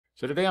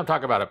So today I'm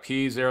talking about a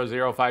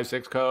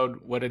P0056 code,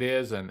 what it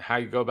is and how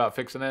you go about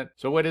fixing it.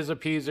 So what is a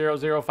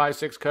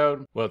P0056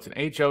 code? Well, it's an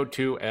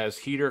HO2S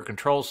heater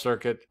control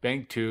circuit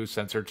bank 2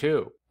 sensor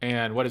 2.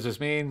 And what does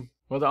this mean?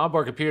 Well, the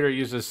onboard computer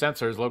uses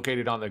sensors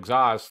located on the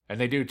exhaust, and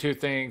they do two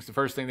things. The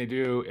first thing they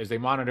do is they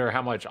monitor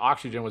how much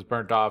oxygen was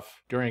burnt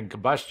off during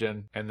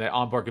combustion, and the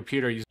onboard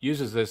computer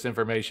uses this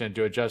information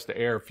to adjust the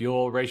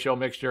air-fuel ratio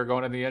mixture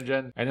going in the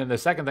engine. And then the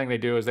second thing they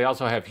do is they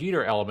also have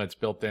heater elements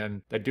built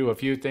in that do a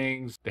few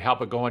things. They help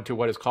it go into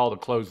what is called a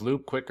closed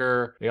loop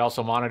quicker. They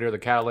also monitor the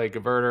catalytic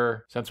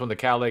converter, since when the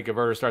catalytic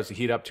converter starts to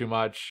heat up too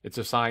much, it's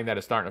a sign that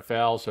it's starting to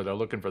fail, so they're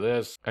looking for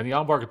this. And the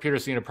onboard computer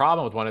is seeing a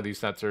problem with one of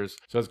these sensors,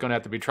 so it's going to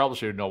have to be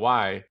troubleshooted to know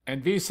why.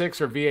 And V6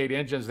 or V8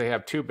 engines, they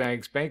have two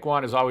banks. Bank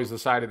 1 is always the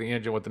side of the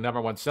engine with the number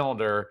 1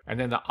 cylinder, and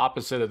then the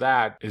opposite of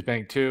that is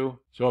bank 2.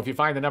 So if you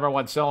find the number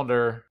 1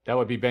 cylinder, that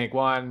would be bank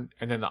 1,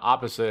 and then the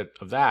opposite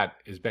of that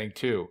is bank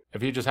 2.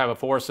 If you just have a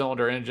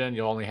 4-cylinder engine,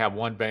 you'll only have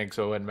one bank,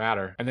 so it wouldn't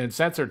matter. And then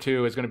sensor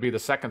 2 is going to be the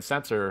second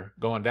sensor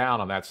going down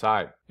on that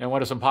side. And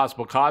what are some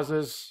possible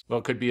causes? Well,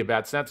 it could be a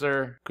bad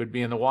sensor, could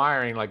be in the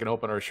wiring like an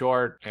open or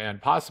short, and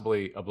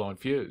possibly a blown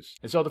fuse.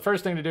 And so the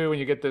first thing to do when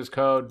you get this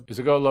code is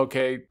to go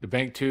locate the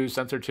bank 2,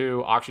 sensor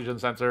 2, oxygen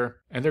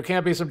sensor. And there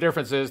can be some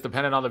differences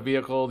depending on the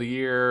vehicle, the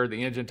year,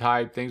 the engine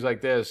type, things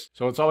like this.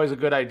 So it's always a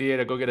good idea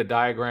to go get a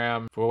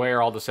diagram for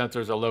where all the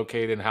sensors are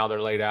located and how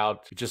they're laid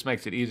out. It just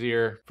makes it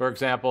easier. For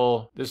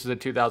example, this is a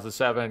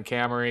 2007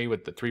 Camry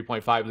with the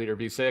 3.5 liter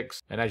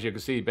V6. And as you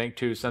can see, bank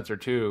 2, sensor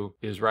 2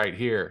 is right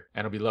here,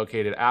 and it'll be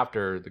located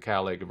after the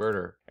catalytic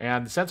converter.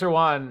 And sensor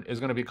 1 is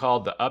going to be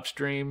called the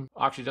upstream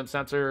oxygen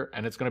sensor,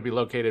 and it's going to be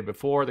located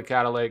before the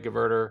catalytic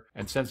converter.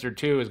 And sensor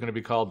 2 is going to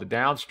be called the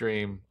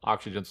downstream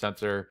oxygen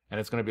sensor, and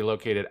it's going to be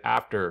located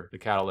after the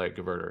catalytic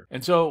converter.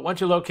 And so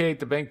once you locate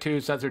the bank 2,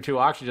 sensor 2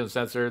 oxygen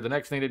sensor, the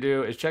next thing to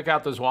do is check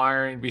out this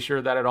wiring, be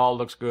sure that it all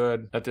looks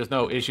good, that there's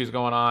no issues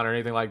going on or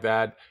anything like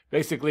that.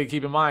 Basically,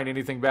 keep in mind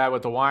anything bad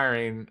with the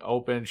wiring,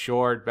 open,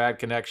 short, bad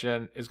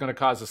connection, is going to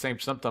cause the same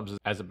symptoms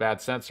as a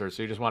bad sensor.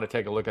 So you just want to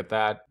take a look at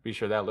that, be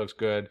sure that looks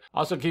good.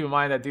 Also keep in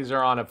mind that these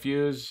are on a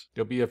fuse.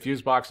 There'll be a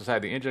fuse box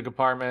inside the engine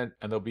compartment,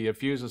 and there'll be a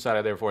fuse inside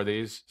of there for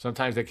these.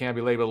 Sometimes they can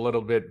be labeled a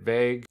little bit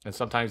vague, and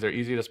sometimes they're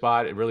easy to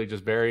spot. It really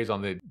just varies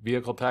on the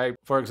vehicle type.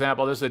 For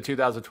example, this is a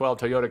 2012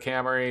 Toyota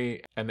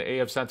Camry, and the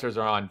AF sensors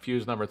are on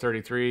fuse number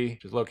 33,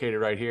 which is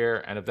located right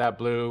here, and if that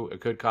blew,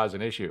 it could cause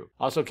an issue.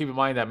 Also keep in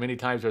mind that many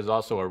times there's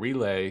also a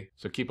relay,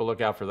 so keep a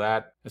lookout for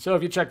that. And so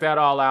if you check that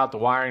all out, the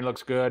wiring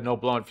looks good, no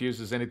blown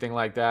fuses, anything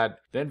like that,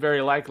 then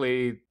very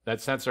likely that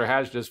sensor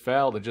has just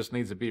failed and just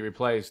needs to be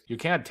replaced. You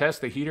can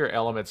test the heater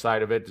element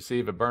side of it to see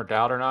if it burnt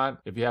out or not.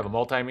 If you have a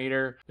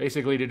multimeter,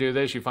 basically to do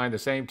this, you find the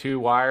same two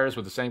wires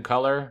with the same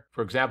color.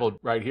 For example,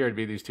 right here it'd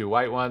be these two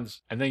white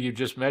ones. And then you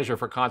just measure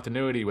for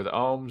continuity with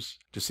ohms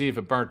to see if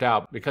it burnt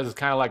out. Because it's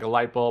kind of like a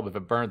light bulb. If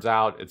it burns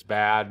out, it's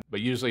bad.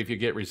 But usually if you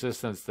get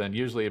resistance, then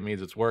usually it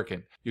means it's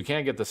working. You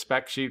can get the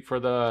spec sheet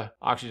for the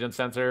oxygen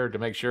sensor to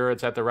make sure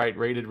it's at the right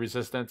rated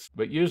resistance.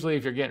 But usually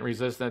if you're getting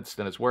resistance,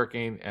 then it's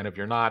working. And if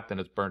you're not, then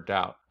it's burnt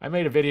out. I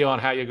made a video on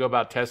how you go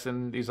about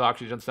testing these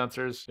oxygen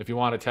sensors. If you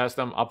want to test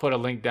them, I'll put a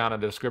link down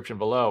in the description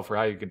below for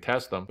how you can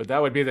test them. But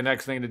that would be the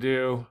next thing to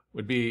do,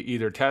 would be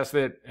either test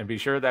it and be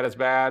sure that it's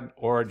bad,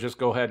 or just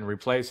go ahead and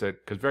replace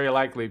it. Because very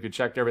likely if you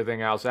checked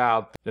everything else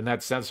out, then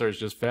that sensor has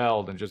just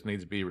failed and just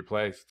needs to be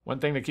replaced. One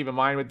thing to keep in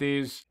mind with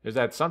these is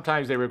that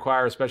sometimes they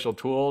require a special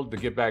tool to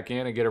get back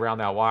in and get around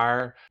that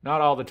wire.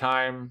 Not all the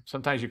time.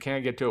 Sometimes you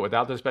can get to it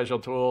without the special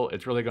tool.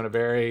 It's really going to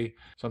vary.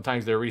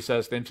 Sometimes they're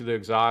recessed into the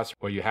exhaust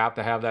where you have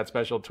to have that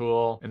special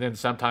tool. And then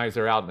sometimes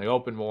they're out in the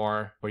open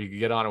more where you can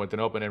get on it with an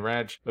open end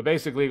wrench. But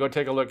basically go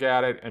take a look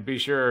at it and be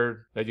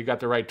sure that you got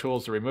the right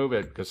tools to remove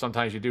it, because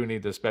sometimes you do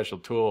need this special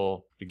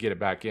tool to get it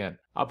back in.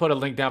 I'll put a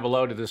link down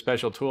below to this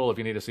special tool if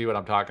you need to see what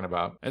I'm talking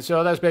about. And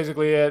so that's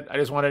basically it. I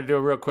just wanted to do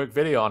a real quick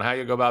video on how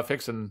you go about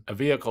fixing a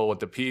vehicle with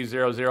the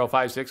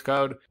P0056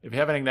 code. If you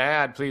have anything to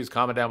add, please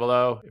comment down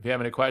below. If you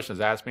have any questions,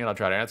 ask me and I'll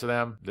try to answer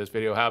them. If this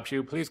video helps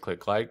you, please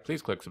click like,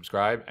 please click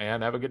subscribe,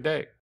 and have a good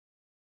day.